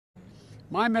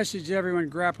My message to everyone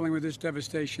grappling with this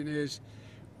devastation is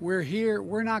we're here,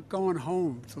 we're not going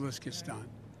home till this gets done.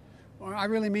 Well, I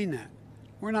really mean that.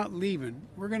 We're not leaving.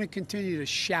 We're going to continue to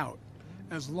shout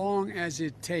as long as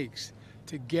it takes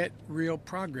to get real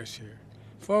progress here.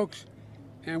 Folks,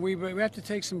 and we have to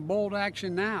take some bold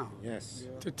action now. Yes.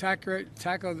 To tackle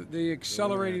the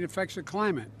accelerating effects of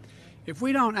climate. If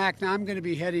we don't act now, I'm going to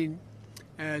be heading,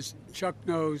 as Chuck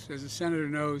knows, as the senator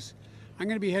knows, I'm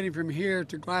going to be heading from here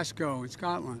to Glasgow in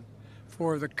Scotland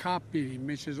for the COP meeting,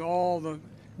 which is all the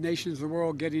nations of the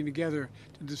world getting together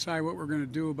to decide what we're going to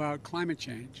do about climate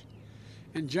change.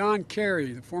 And John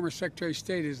Kerry, the former Secretary of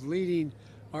State, is leading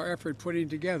our effort putting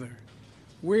together.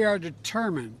 We are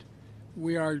determined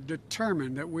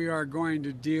that we are going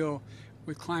to deal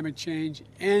with climate change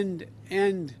and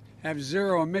have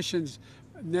zero emissions,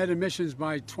 net emissions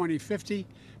by 2050.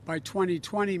 By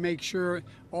 2020, make sure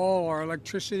all our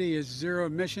electricity is zero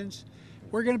emissions.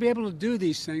 We're going to be able to do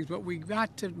these things, but we've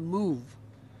got to move.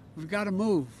 We've got to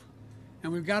move.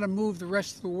 And we've got to move the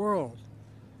rest of the world.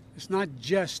 It's not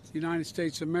just the United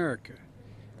States of America.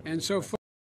 And so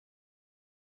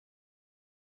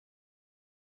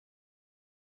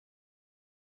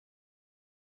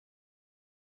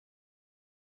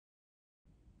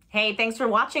Hey, thanks for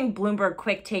watching Bloomberg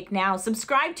Quick Take Now.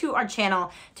 Subscribe to our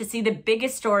channel to see the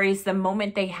biggest stories the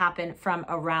moment they happen from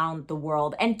around the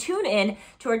world. And tune in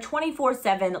to our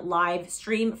 24/7 live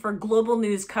stream for global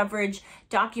news coverage,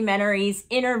 documentaries,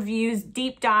 interviews,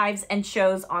 deep dives, and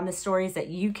shows on the stories that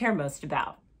you care most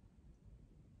about.